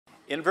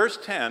In verse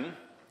 10,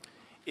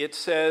 it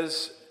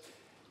says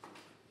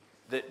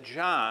that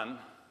John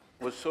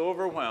was so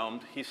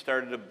overwhelmed, he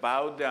started to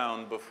bow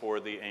down before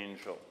the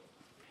angel.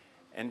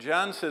 And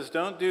John says,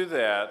 don't do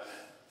that.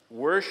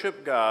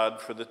 Worship God,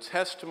 for the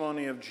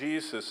testimony of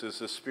Jesus is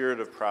the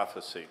spirit of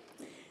prophecy.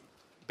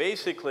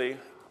 Basically,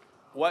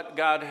 what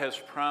God has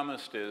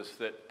promised is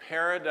that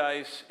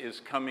paradise is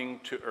coming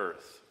to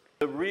earth.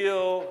 The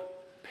real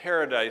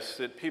paradise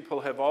that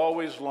people have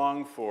always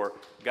longed for,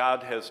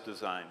 God has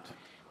designed.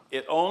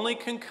 It only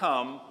can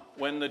come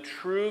when the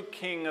true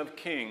King of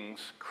Kings,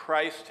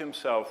 Christ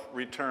himself,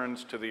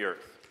 returns to the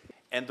earth.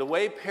 And the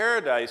way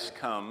paradise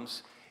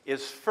comes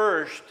is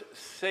first,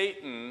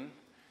 Satan,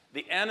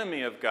 the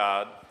enemy of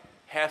God,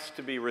 has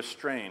to be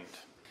restrained.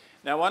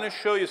 Now I want to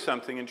show you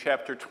something in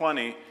chapter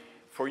 20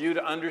 for you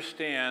to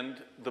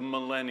understand the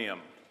millennium.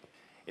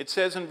 It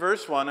says in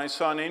verse 1, I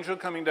saw an angel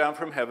coming down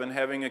from heaven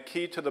having a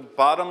key to the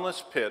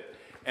bottomless pit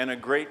and a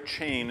great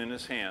chain in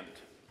his hand.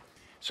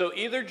 So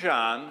either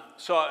John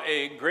saw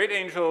a great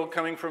angel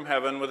coming from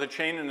heaven with a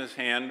chain in his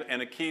hand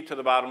and a key to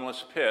the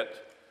bottomless pit,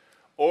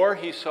 or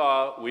he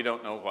saw we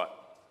don't know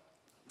what.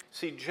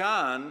 See,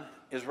 John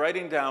is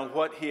writing down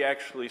what he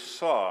actually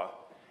saw,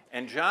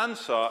 and John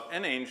saw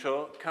an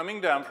angel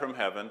coming down from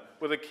heaven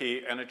with a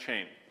key and a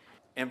chain.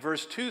 And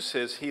verse 2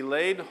 says, he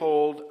laid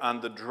hold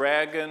on the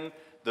dragon,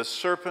 the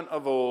serpent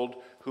of old,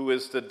 who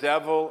is the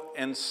devil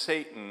and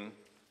Satan,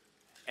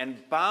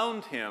 and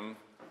bound him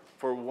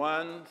for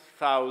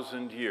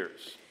 1,000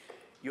 years.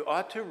 You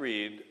ought to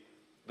read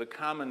the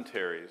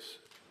commentaries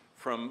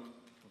from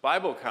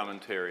Bible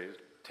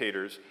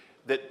commentators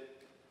that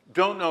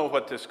don't know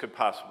what this could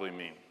possibly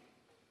mean.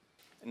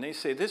 And they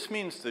say this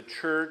means the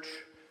church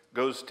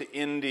goes to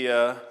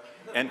India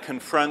and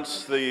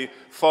confronts the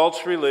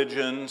false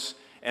religions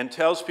and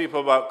tells people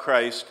about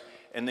Christ,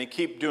 and they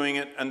keep doing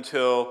it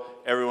until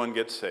everyone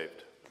gets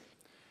saved.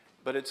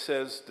 But it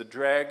says the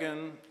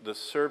dragon, the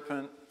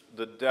serpent,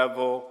 the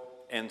devil,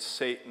 and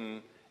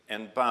Satan,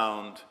 and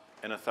bound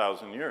in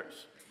 1,000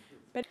 years.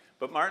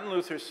 But Martin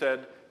Luther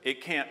said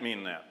it can't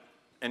mean that.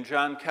 And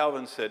John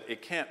Calvin said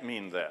it can't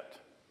mean that.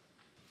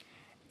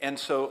 And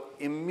so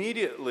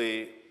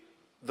immediately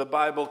the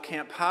Bible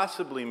can't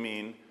possibly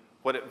mean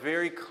what it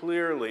very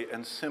clearly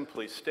and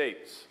simply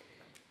states.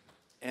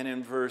 And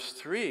in verse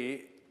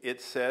 3,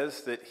 it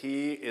says that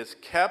he is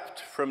kept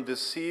from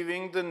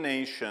deceiving the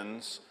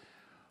nations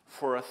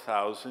for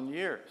 1,000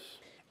 years.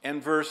 And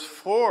verse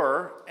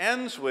 4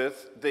 ends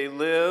with, they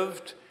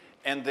lived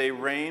and they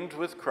reigned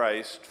with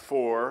Christ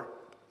for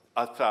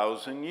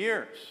 1,000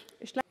 years.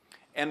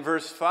 And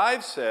verse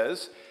 5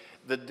 says,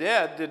 the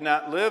dead did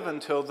not live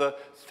until the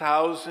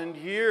 1,000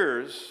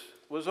 years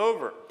was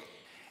over.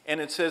 And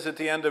it says at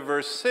the end of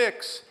verse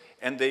 6,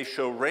 and they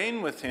shall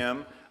reign with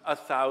him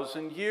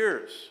 1,000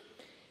 years.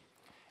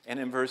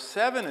 And in verse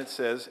 7 it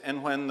says,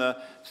 and when the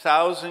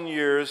 1,000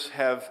 years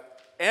have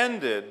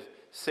ended,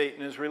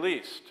 Satan is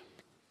released.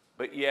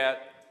 But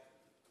yet,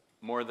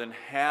 more than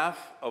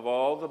half of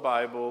all the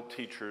Bible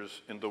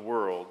teachers in the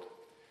world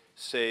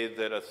say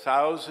that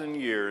 1,000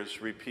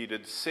 years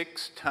repeated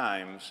 6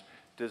 times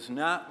does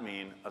not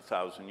mean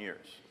 1,000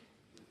 years.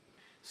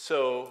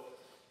 So,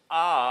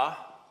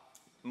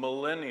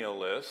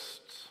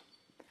 millennialists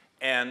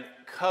and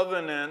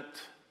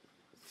covenant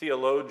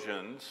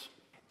theologians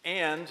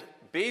and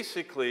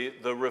basically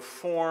the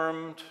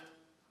Reformed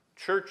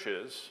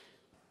churches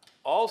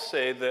all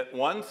say that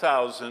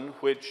 1,000,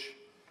 which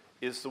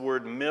is the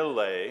word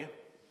mille,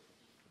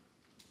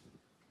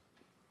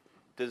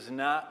 does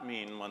not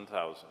mean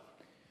 1,000.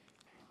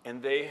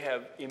 And they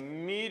have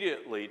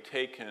immediately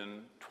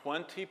taken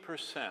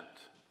 20%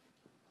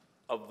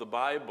 of the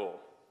Bible,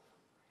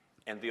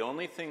 and the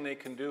only thing they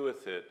can do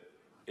with it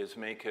is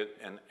make it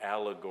an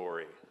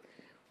allegory.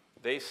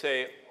 They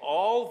say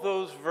all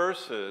those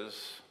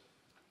verses,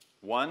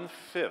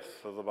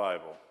 1/5 of the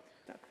Bible,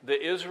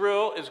 that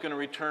Israel is going to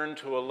return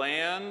to a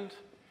land,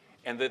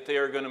 and that they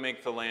are going to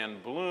make the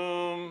land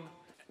bloom,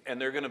 and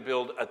they're going to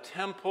build a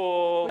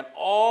temple, and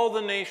all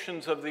the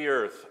nations of the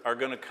earth are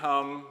going to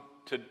come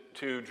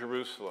to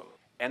Jerusalem.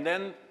 And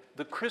then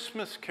the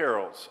Christmas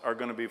carols are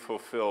going to be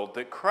fulfilled,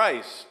 that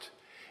Christ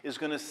is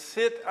going to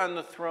sit on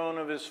the throne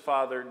of his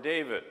father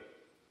David.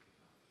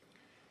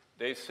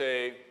 They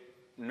say,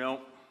 no,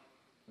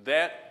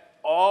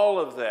 all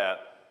of that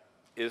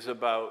is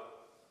about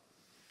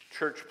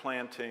church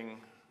planting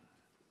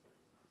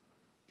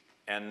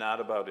and not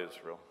about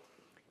Israel.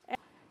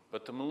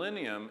 But the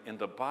millennium in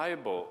the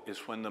Bible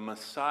is when the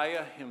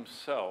Messiah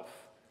himself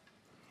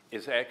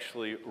is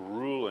actually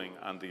ruling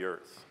on the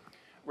earth.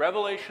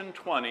 Revelation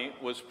 20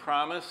 was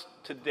promised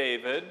to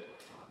David,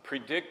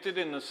 predicted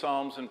in the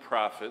Psalms and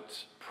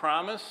prophets,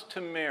 promised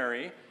to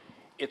Mary.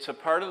 It's a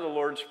part of the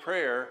Lord's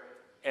Prayer,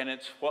 and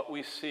it's what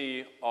we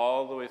see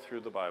all the way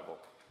through the Bible.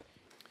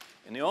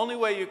 And the only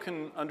way you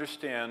can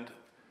understand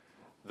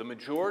the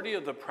majority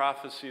of the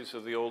prophecies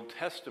of the Old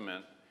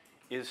Testament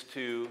is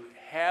to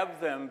have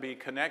them be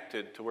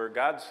connected to where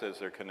God says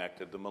they're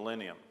connected, the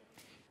millennium.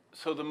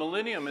 So the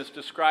millennium is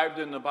described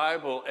in the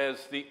Bible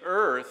as the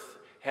earth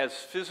has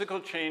physical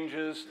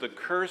changes, the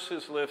curse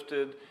is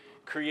lifted,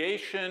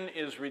 creation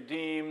is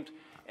redeemed,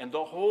 and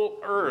the whole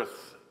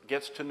earth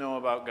gets to know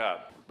about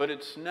God. But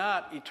it's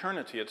not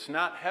eternity, it's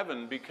not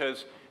heaven,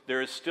 because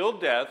there is still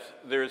death,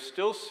 there is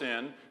still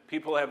sin,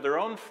 people have their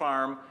own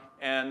farm,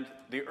 and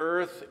the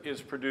earth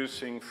is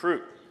producing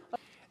fruit.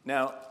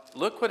 Now,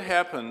 look what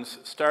happens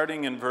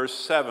starting in verse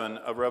 7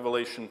 of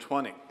Revelation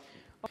 20.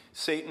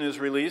 Satan is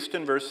released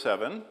in verse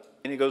 7,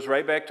 and he goes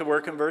right back to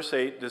work in verse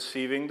 8,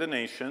 deceiving the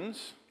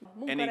nations.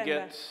 And he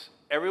gets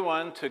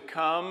everyone to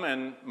come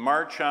and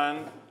march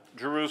on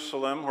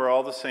Jerusalem, where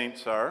all the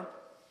saints are.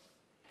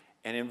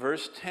 And in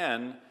verse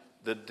 10,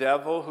 the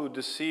devil who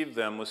deceived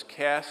them was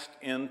cast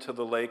into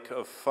the lake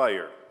of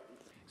fire.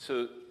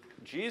 So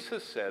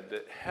Jesus said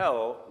that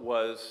hell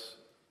was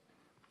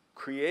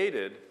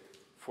created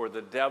for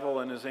the devil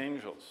and his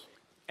angels.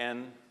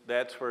 And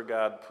that's where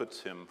God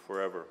puts him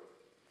forever.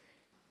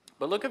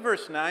 But look at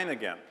verse 9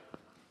 again.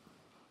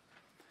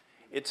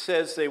 It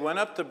says, they went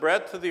up the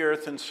breadth of the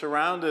earth and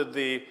surrounded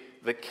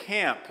the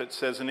camp, it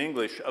says in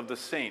English, of the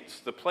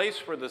saints, the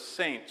place where the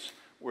saints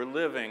were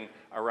living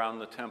around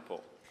the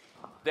temple.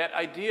 That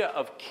idea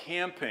of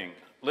camping,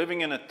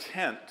 living in a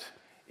tent,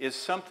 is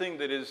something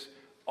that is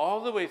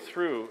all the way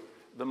through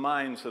the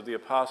minds of the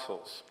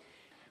apostles.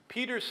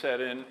 Peter said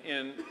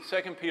in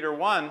 2 Peter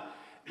 1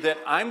 that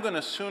I'm going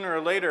to sooner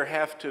or later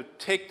have to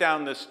take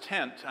down this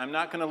tent. I'm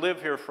not going to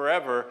live here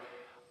forever.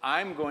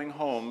 I'm going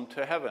home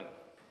to heaven.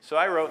 So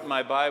I wrote in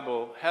my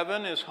Bible,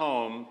 heaven is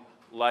home,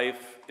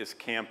 life is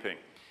camping.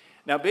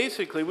 Now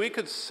basically we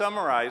could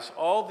summarize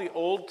all the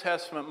Old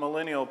Testament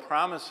millennial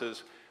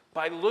promises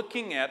by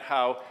looking at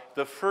how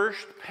the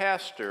first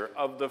pastor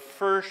of the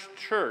first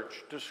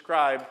church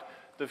described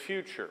the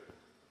future.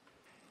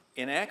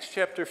 In Acts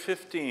chapter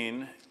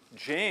 15,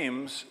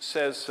 James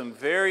says some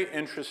very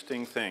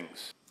interesting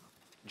things.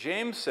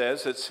 James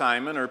says that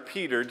Simon, or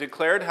Peter,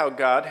 declared how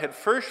God had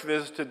first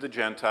visited the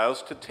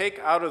Gentiles to take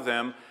out of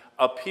them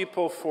a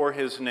people for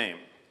his name.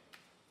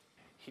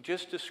 He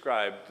just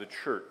described the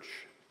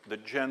church, the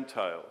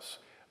Gentiles,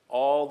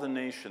 all the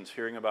nations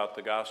hearing about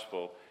the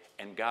gospel,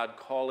 and God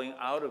calling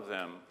out of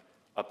them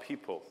a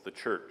people, the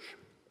church.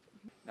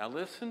 Now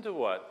listen to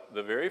what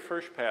the very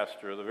first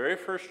pastor of the very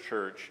first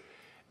church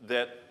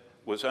that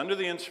was under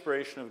the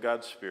inspiration of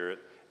God's Spirit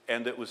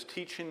and that was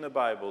teaching the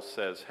Bible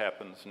says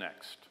happens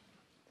next.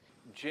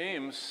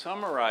 James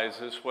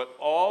summarizes what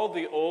all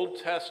the Old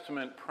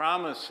Testament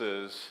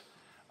promises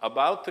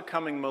about the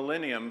coming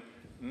millennium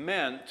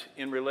meant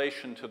in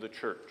relation to the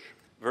church.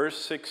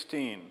 Verse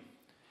 16,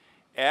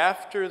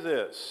 after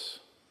this,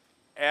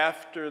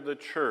 after the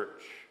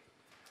church,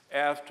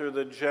 after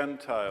the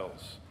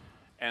Gentiles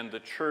and the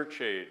church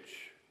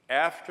age,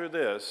 after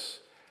this,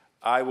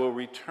 I will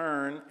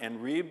return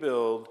and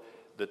rebuild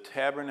the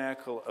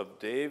tabernacle of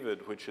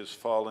David, which has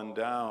fallen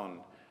down.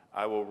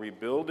 I will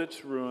rebuild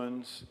its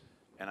ruins,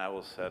 and I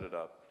will set it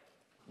up.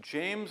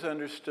 James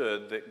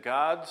understood that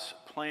God's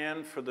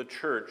plan for the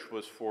church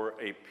was for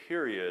a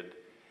period,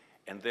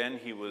 and then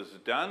he was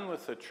done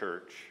with the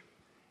church,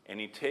 and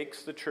he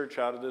takes the church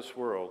out of this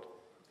world,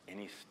 and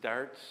he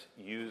starts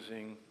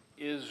using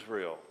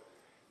Israel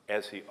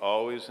as he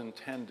always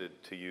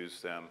intended to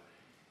use them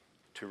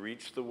to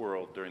reach the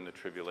world during the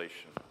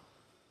tribulation.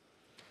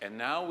 And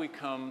now we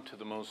come to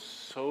the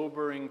most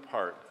sobering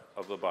part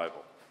of the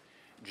Bible.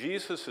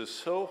 Jesus is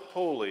so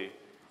holy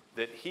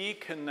that he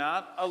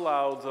cannot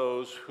allow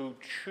those who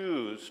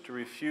choose to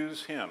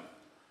refuse him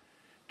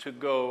to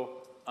go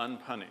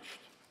unpunished.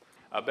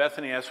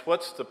 Bethany asks,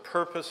 what's the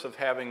purpose of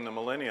having the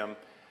millennium?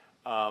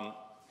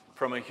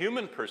 From a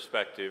human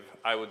perspective,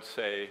 I would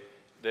say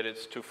that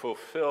it's to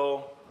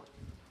fulfill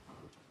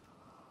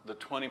the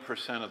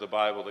 20% of the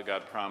Bible that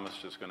God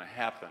promised is going to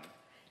happen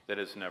that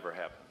has never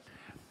happened.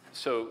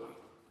 So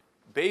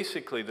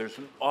basically, there's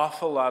an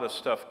awful lot of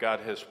stuff God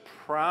has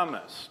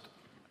promised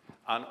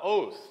on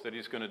oath that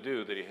he's going to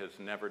do that he has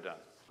never done.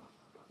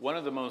 One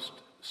of the most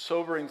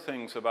sobering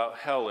things about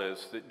hell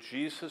is that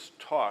Jesus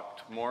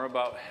talked more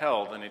about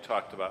hell than he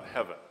talked about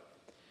heaven.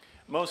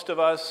 Most of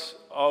us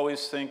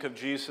always think of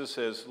Jesus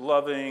as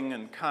loving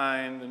and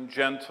kind and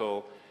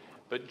gentle,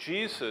 but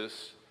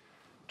Jesus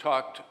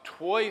talked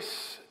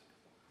twice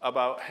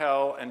about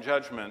hell and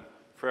judgment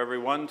for every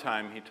one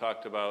time he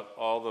talked about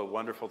all the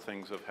wonderful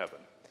things of heaven.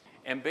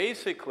 And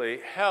basically,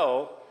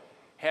 hell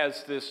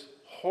has this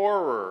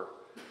horror,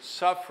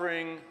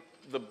 suffering,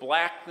 the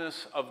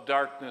blackness of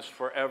darkness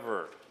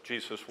forever,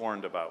 Jesus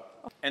warned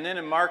about. And then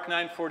in Mark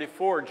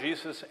 9:44,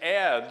 Jesus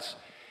adds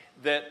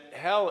that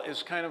hell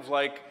is kind of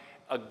like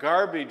a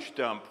garbage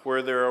dump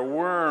where there are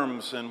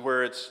worms and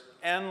where it's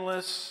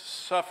endless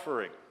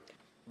suffering.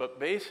 But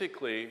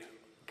basically,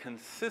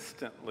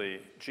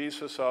 consistently,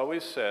 Jesus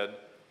always said,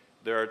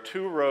 there are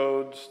two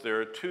roads,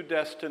 there are two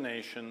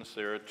destinations,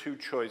 there are two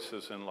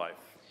choices in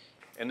life.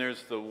 And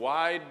there's the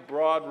wide,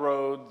 broad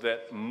road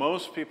that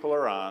most people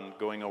are on,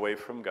 going away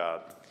from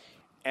God.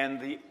 And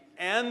the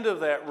end of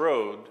that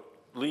road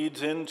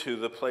leads into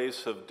the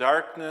place of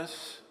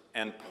darkness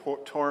and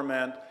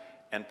torment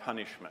and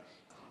punishment.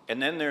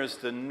 And then there's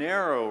the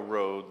narrow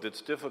road that's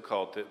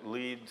difficult that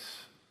leads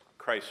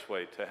Christ's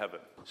way to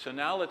heaven. So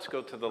now let's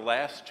go to the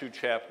last two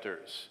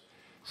chapters.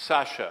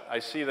 Sasha, I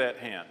see that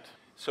hand.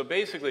 So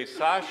basically,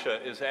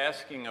 Sasha is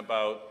asking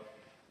about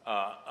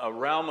a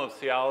realm of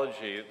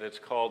theology that's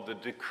called the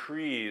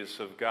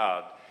decrees of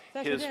God.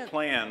 His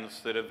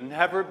plans that have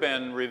never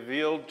been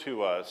revealed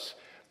to us,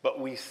 but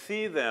we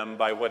see them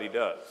by what he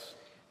does.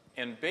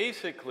 And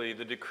basically,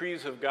 the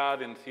decrees of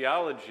God in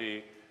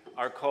theology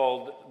are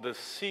called the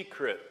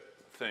secret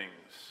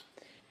things.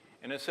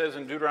 And it says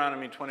in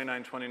Deuteronomy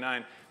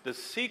 29:29, the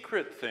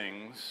secret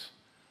things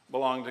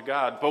belong to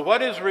God, but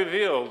what is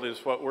revealed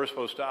is what we're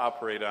supposed to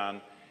operate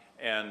on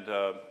and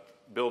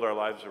build our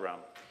lives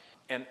around.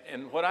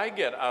 And what I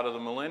get out of the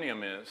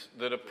Millennium is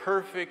that a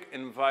perfect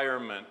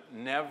environment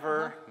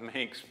never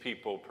makes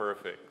people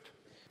perfect.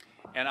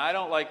 And I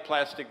don't like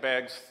plastic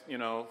bags,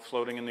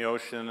 floating in the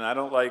ocean. I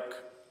don't like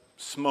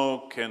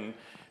smoke and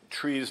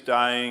trees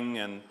dying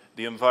and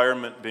the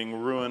environment being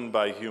ruined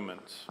by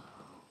humans.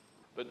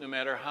 But no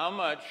matter how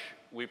much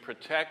we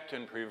protect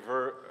and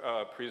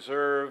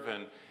preserve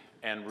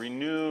and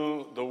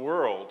renew the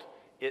world,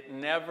 it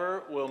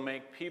never will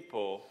make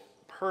people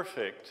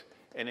perfect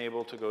and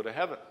able to go to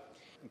heaven.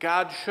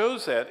 God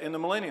shows that in the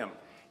Millennium.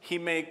 He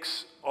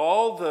makes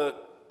all the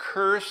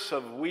curse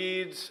of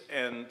weeds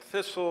and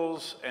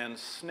thistles and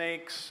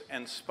snakes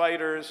and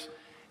spiders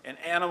and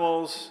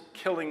animals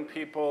killing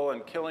people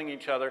and killing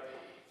each other.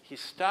 He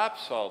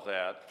stops all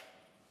that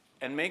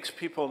and makes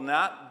people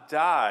not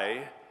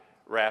die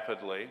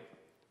rapidly,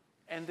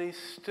 and they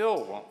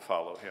still won't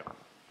follow him.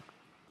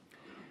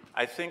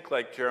 I think,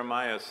 like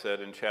Jeremiah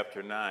said in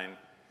chapter 9,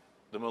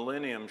 the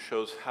Millennium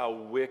shows how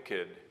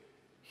wicked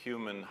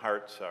human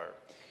hearts are.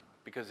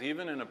 Because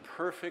even in a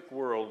perfect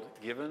world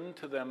given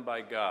to them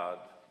by God,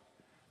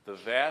 the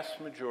vast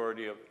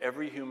majority of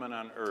every human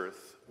on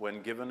earth,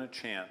 when given a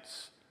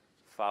chance,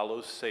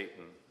 follows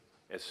Satan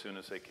as soon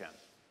as they can.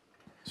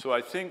 So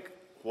I think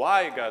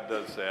why God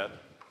does that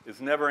is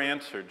never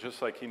answered,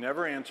 just like he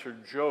never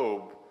answered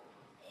Job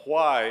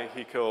why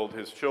he killed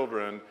his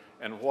children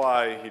and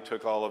why he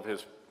took all of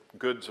his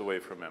goods away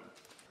from him.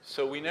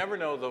 So we never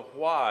know the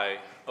why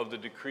of the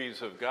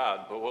decrees of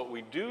God, but what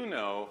we do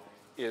know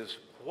is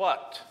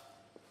what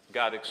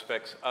God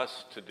expects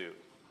us to do.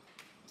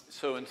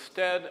 So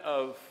instead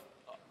of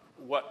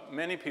what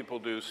many people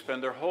do,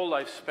 spend their whole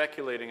life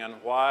speculating on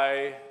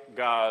why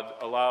God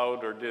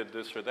allowed or did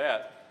this or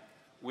that,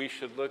 we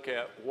should look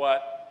at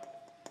what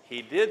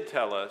he did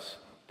tell us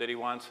that he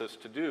wants us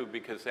to do,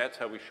 because that's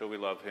how we show we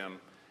love him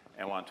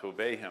and want to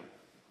obey him.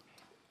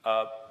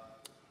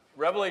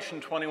 Revelation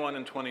 21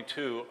 and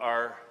 22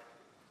 are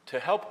to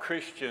help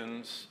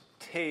Christians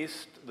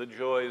taste the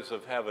joys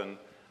of heaven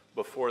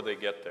before they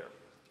get there.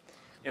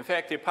 In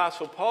fact, the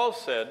Apostle Paul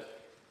said,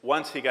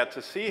 once he got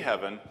to see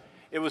heaven,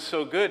 it was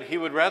so good, he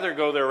would rather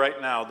go there right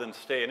now than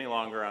stay any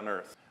longer on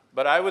earth.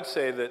 But I would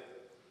say that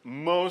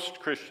most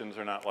Christians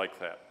are not like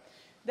that.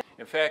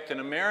 In fact, an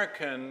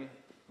American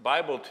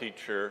Bible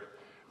teacher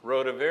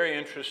wrote a very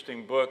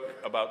interesting book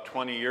about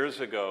 20 years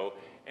ago,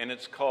 and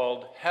it's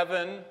called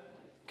Heaven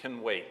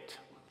Can Wait.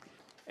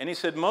 And he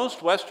said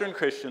most Western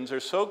Christians are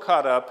so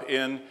caught up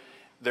in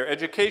their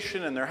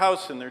education and their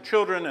house and their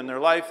children and their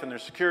life and their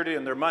security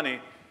and their money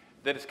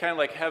that it's kind of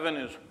like heaven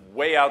is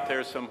way out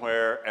there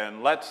somewhere,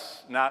 and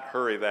let's not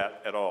hurry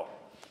that at all.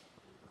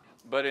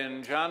 But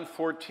in John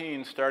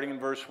 14, starting in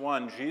verse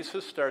 1,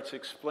 Jesus starts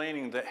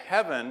explaining that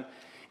heaven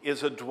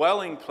is a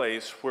dwelling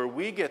place where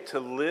we get to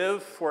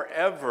live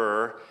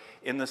forever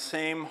in the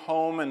same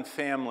home and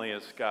family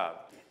as God.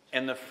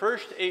 And the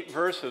first 8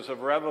 verses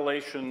of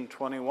Revelation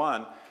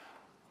 21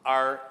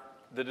 are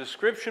the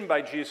description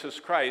by Jesus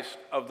Christ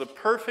of the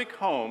perfect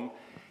home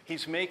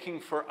he's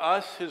making for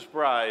us, his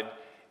bride,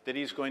 that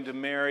he's going to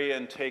marry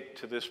and take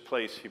to this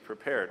place he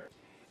prepared.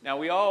 Now,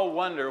 we all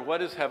wonder,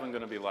 what is heaven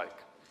going to be like?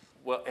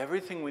 Well,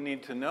 everything we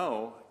need to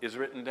know is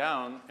written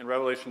down in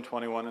Revelation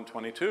 21 and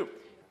 22.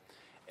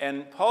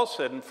 And Paul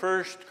said in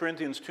 1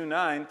 Corinthians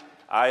 2:9,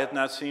 "Eye hath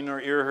not seen nor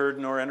ear heard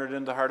nor entered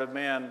into the heart of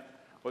man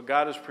what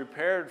God has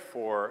prepared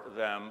for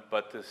them,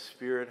 but the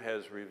Spirit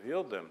has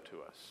revealed them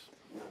to us."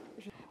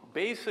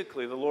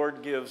 Basically, the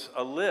Lord gives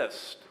a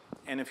list.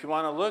 And if you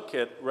want to look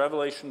at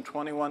Revelation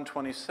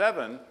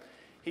 21:27,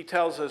 he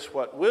tells us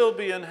what will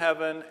be in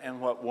heaven and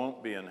what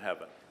won't be in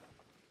heaven.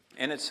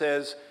 And it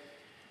says,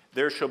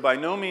 "There shall by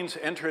no means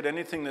enter it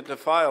anything that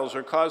defiles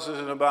or causes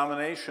an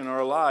abomination or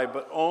a lie,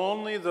 but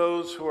only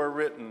those who are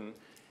written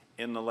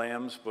in the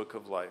Lamb's book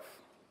of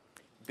life."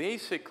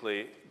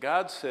 Basically,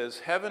 God says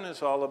heaven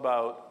is all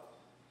about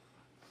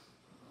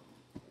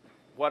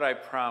what I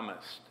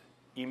promised.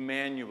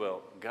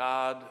 Emmanuel,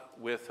 God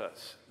with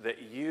us,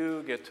 that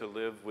you get to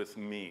live with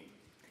me.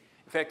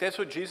 In fact, that's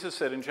what Jesus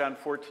said in John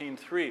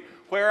 14:3.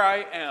 Where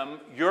I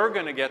am, you're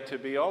going to get to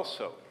be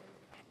also.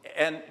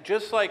 And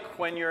just like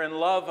when you're in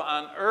love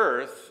on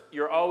earth,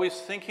 you're always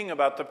thinking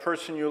about the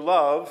person you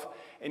love,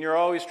 and you're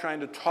always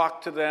trying to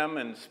talk to them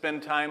and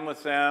spend time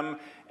with them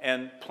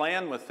and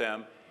plan with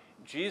them.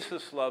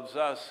 Jesus loves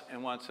us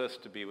and wants us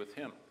to be with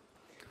him.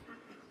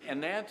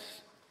 And that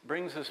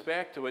brings us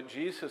back to what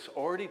Jesus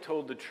already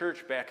told the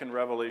church back in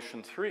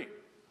Revelation 3.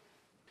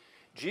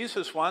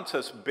 Jesus wants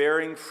us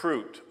bearing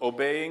fruit,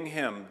 obeying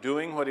him,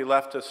 doing what he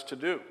left us to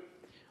do.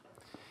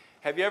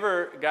 Have you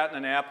ever gotten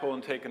an apple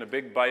and taken a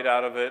big bite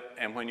out of it,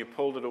 and when you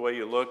pulled it away,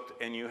 you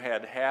looked and you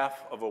had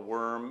half of a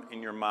worm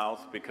in your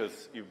mouth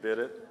because you bit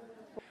it?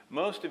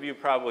 Most of you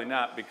probably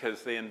not,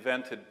 because they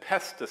invented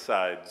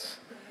pesticides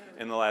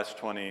in the last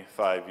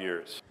 25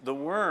 years. The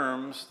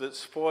worms that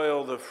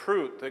spoil the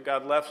fruit that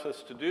God left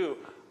us to do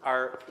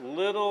are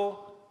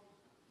little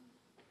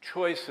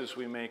choices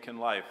we make in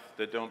life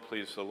that don't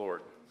please the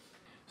Lord.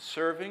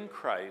 Serving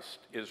Christ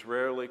is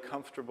rarely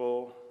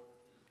comfortable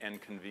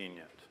and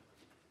convenient.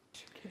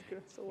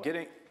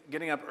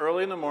 Getting up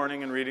early in the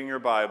morning and reading your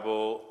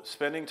Bible,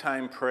 spending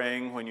time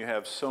praying when you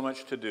have so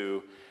much to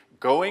do,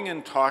 going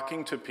and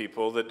talking to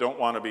people that don't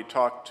want to be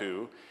talked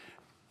to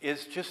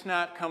is just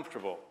not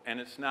comfortable, and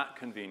it's not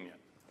convenient.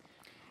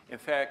 In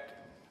fact,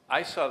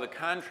 I saw the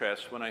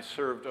contrast when I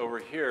served over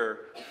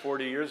here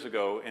 40 years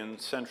ago in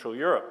Central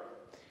Europe.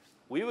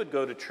 We would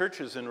go to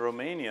churches in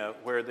Romania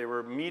where they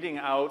were meeting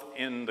out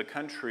in the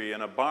country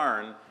in a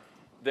barn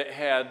that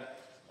had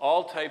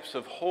all types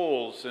of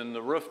holes in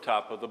the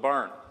rooftop of the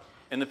barn.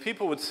 And the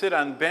people would sit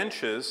on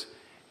benches,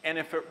 and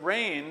if it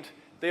rained,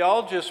 they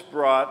all just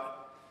brought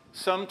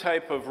some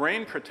type of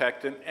rain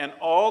protectant, and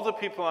all the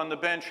people on the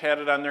bench had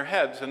it on their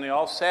heads, and they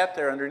all sat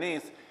there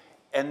underneath,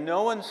 and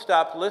no one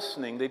stopped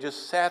listening. They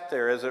just sat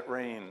there as it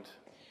rained.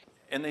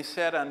 And they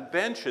sat on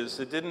benches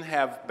that didn't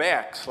have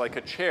backs like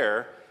a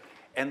chair,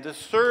 and the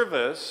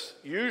service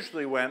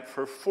usually went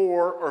for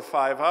 4 or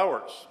 5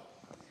 hours.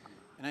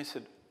 And I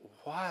said,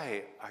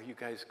 why are you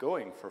guys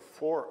going for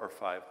 4 or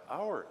 5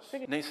 hours?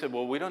 And they said,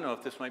 well, we don't know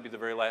if this might be the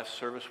very last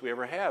service we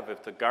ever have.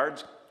 If the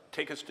guards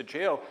take us to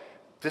jail,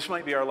 this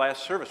might be our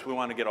last service. We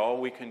want to get all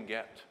we can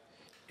get.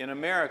 In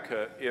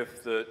America,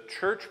 if the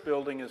church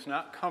building is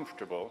not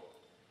comfortable,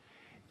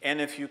 and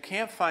if you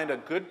can't find a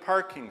good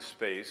parking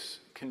space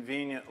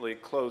conveniently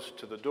close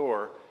to the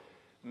door,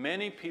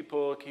 many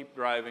people keep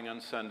driving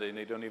on Sunday and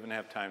they don't even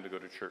have time to go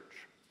to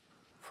church.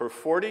 For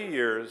 40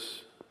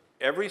 years,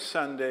 every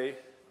Sunday,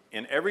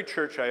 in every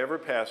church I ever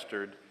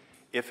pastored,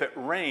 if it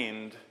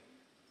rained,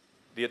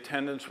 the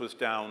attendance was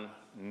down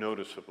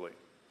noticeably.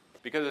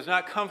 Because it's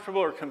not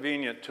comfortable or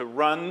convenient to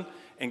run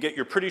and get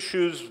your pretty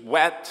shoes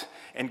wet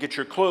and get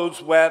your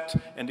clothes wet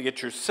and to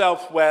get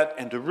yourself wet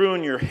and to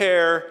ruin your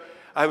hair.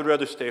 I would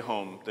rather stay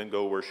home than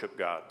go worship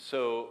God.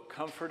 So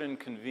comfort and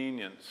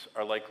convenience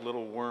are like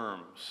little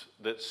worms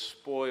that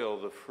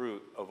spoil the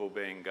fruit of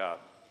obeying God.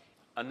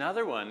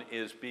 Another one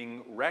is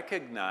being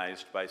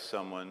recognized by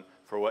someone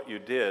for what you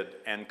did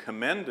and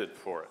commended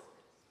for it.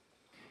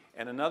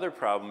 And another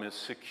problem is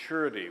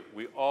security.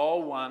 We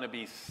all want to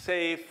be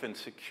safe and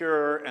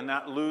secure and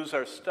not lose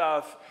our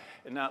stuff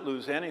and not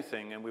lose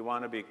anything. And we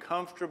want to be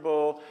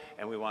comfortable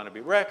and we want to be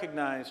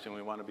recognized and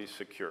we want to be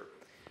secure.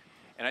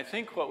 And I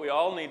think what we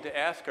all need to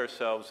ask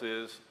ourselves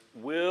is,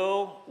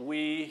 will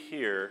we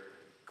hear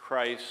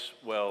Christ's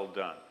well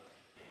done?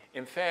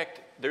 In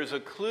fact, there's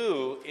a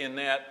clue in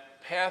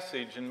that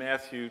passage in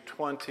Matthew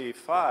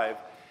 25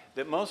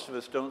 that most of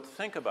us don't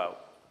think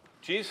about.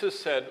 Jesus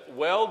said,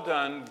 well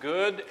done,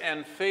 good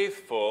and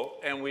faithful,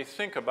 and we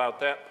think about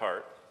that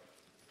part.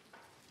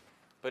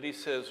 But he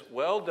says,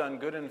 well done,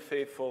 good and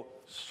faithful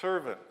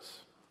servants.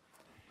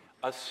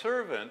 A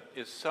servant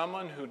is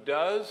someone who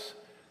does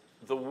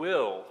the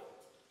will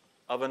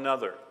of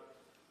another.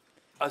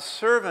 A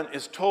servant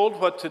is told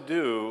what to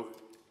do,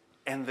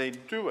 and they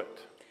do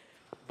it.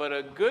 But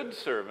a good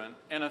servant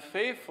and a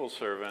faithful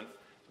servant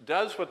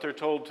does what they're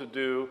told to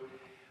do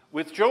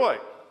with joy,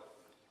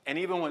 and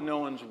even when no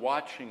one's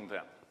watching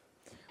them.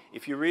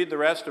 If you read the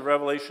rest of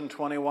Revelation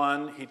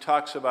 21, he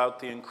talks about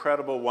the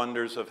incredible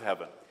wonders of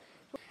heaven.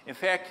 In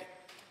fact,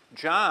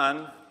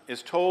 John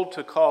is told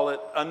to call it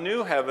a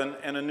new heaven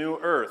and a new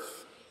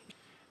earth.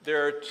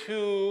 There are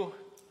two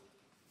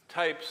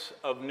types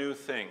of new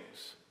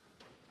things: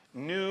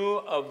 new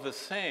of the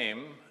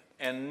same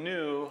and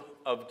new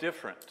of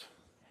different.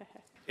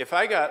 If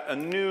I got a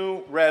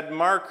new red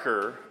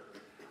marker,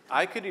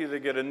 I could either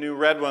get a new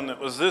red one that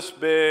was this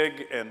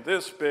big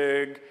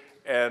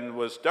and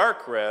was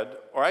dark red,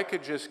 or I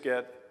could just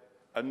get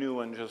a new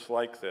one just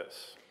like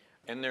this.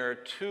 And there are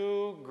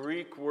two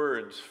Greek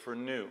words for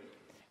new.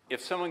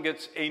 If someone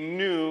gets a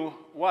new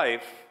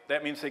wife,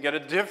 that means they get a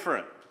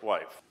different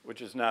wife,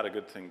 which is not a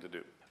good thing to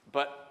do.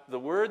 But the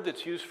word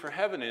that's used for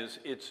heaven is,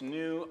 it's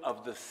new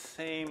of the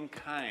same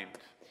kind.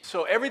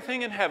 So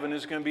everything in heaven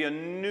is going to be a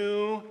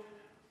new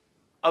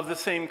of the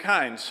same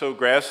kind. So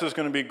grass is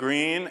going to be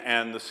green,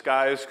 and the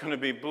sky is going to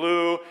be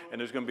blue,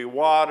 and there's going to be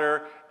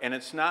water, and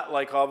it's not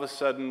like all of a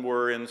sudden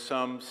we're in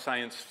some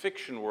science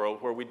fiction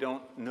world where we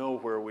don't know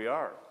where we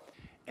are.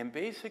 And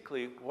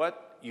basically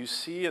what you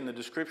see in the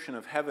description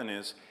of heaven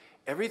is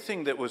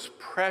everything that was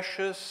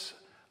precious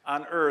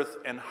on earth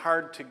and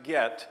hard to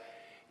get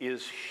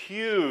is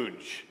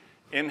huge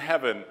in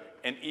heaven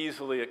and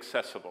easily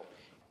accessible.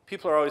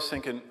 People are always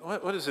thinking,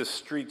 what is this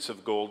streets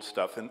of gold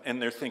stuff?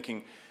 And they're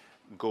thinking,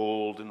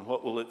 gold, and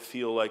what will it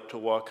feel like to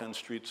walk on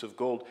streets of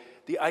gold.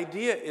 The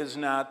idea is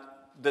not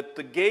that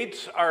the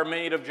gates are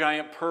made of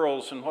giant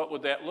pearls, and what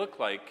would that look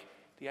like?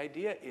 The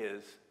idea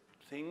is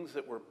things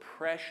that were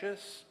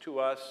precious to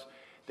us,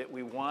 that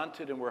we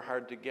wanted and were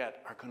hard to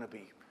get, are going to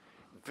be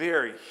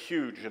very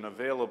huge and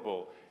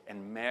available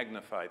and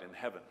magnified in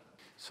heaven.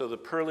 So the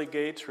pearly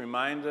gates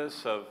remind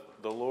us of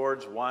the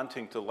Lord's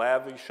wanting to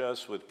lavish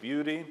us with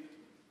beauty.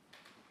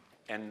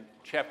 And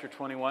chapter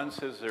 21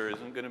 says there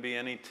isn't going to be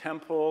any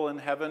temple in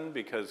heaven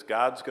because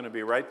God's going to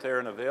be right there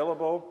and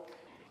available.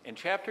 And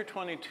chapter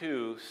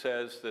 22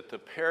 says that the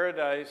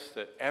paradise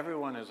that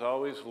everyone has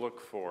always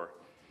looked for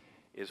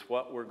is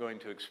what we're going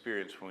to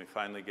experience when we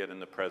finally get in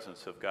the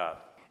presence of God.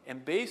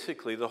 And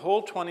basically, the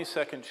whole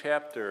 22nd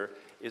chapter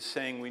is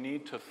saying we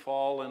need to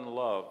fall in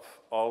love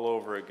all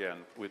over again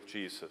with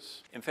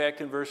Jesus. In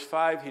fact, in verse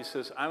 5, he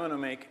says, I'm going to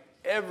make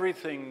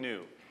everything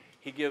new.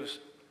 He gives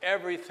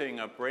everything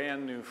a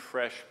brand new,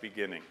 fresh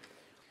beginning.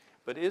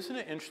 But isn't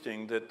it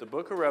interesting that the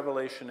book of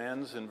Revelation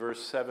ends in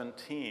verse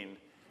 17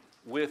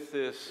 with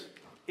this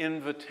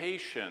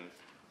invitation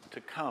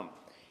to come?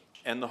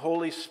 And the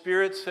Holy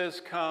Spirit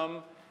says,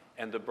 come,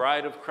 and the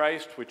bride of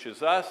Christ, which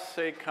is us,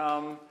 say,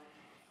 come,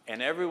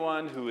 and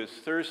everyone who is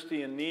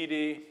thirsty and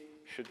needy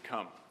should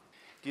come.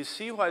 Do you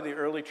see why the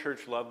early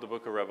church loved the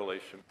book of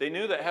Revelation? They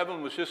knew that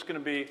heaven was just going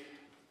to be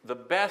the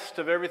best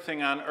of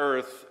everything on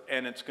earth,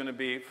 and it's going to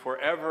be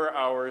forever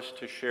ours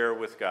to share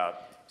with God.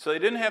 So they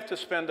didn't have to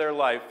spend their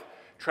life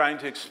trying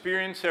to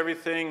experience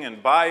everything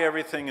and buy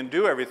everything and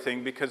do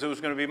everything, because it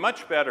was going to be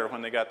much better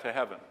when they got to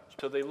heaven.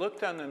 So they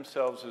looked on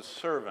themselves as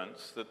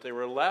servants, that they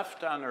were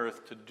left on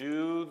earth to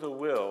do the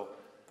will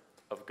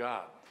of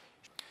God.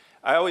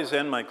 I always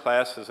end my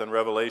classes on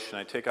Revelation.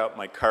 I take out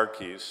my car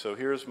keys. So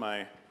here's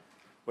my,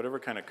 whatever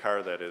kind of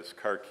car that is,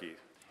 car key.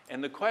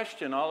 And the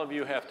question all of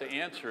you have to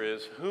answer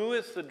is, who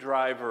is the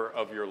driver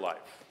of your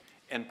life?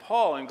 And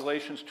Paul in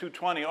Galatians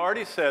 2:20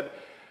 already said,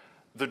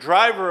 the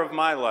driver of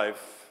my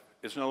life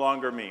is no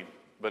longer me,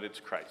 but it's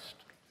Christ.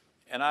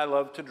 And I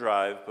love to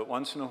drive, but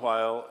once in a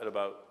while at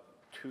about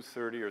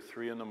 2:30 or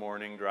 3 in the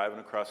morning, driving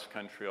across the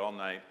country all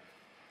night,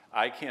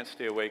 I can't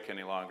stay awake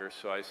any longer,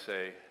 so I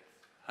say,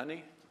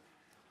 honey,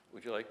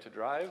 would you like to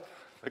drive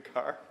the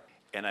car?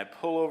 And I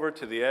pull over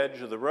to the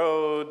edge of the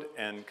road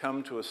and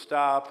come to a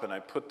stop, and I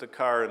put the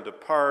car into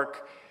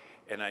park,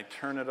 and I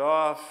turn it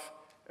off,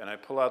 and I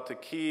pull out the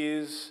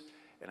keys,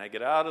 and I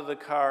get out of the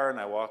car, and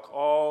I walk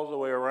all the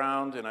way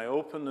around, and I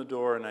open the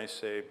door, and I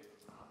say,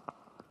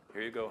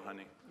 here you go,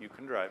 honey, you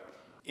can drive.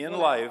 In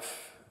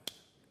life,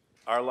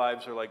 our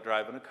lives are like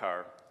driving a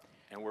car,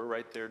 and we're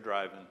right there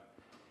driving.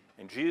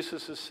 And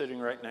Jesus is sitting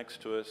right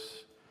next to us,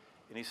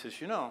 and he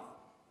says, you know,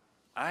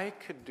 I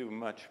could do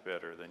much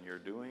better than you're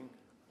doing.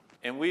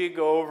 And we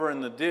go over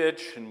in the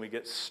ditch, and we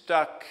get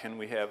stuck, and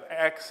we have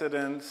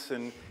accidents,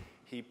 and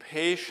he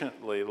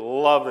patiently,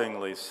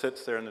 lovingly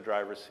sits there in the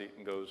driver's seat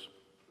and goes,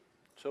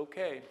 it's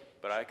okay,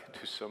 but I could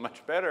do so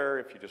much better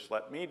if you just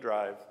let me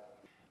drive.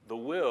 The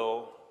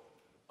will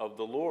of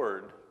the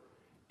Lord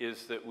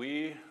is that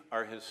we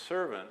are his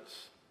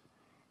servants,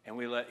 and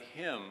we let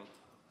him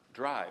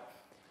drive.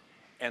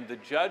 And the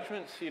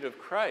judgment seat of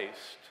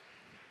Christ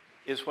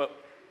is what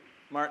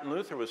Martin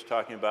Luther was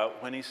talking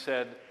about when he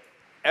said,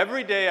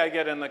 every day I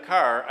get in the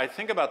car, I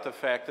think about the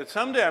fact that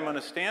someday I'm going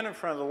to stand in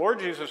front of the Lord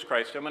Jesus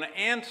Christ. I'm going to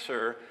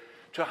answer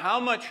to how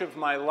much of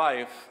my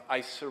life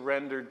I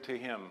surrendered to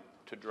him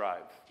to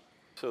drive.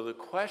 So the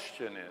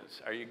question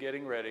is, are you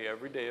getting ready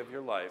every day of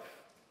your life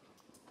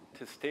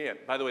to stand?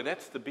 By the way,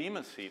 that's the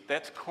Bema seat.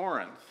 That's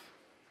Corinth.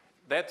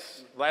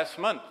 That's last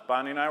month.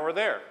 Bonnie and I were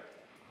there.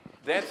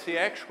 That's the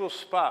actual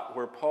spot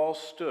where Paul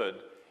stood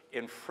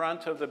in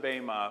front of the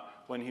Bema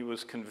when he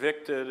was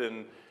convicted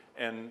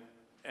and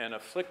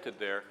afflicted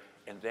there,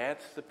 and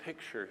that's the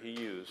picture he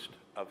used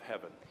of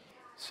heaven.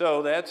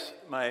 So that's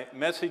my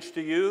message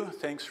to you.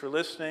 Thanks for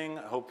listening.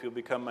 I hope you'll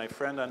become my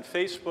friend on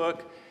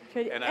Facebook,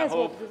 and I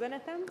hope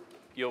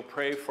you'll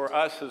pray for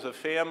us as a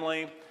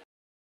family.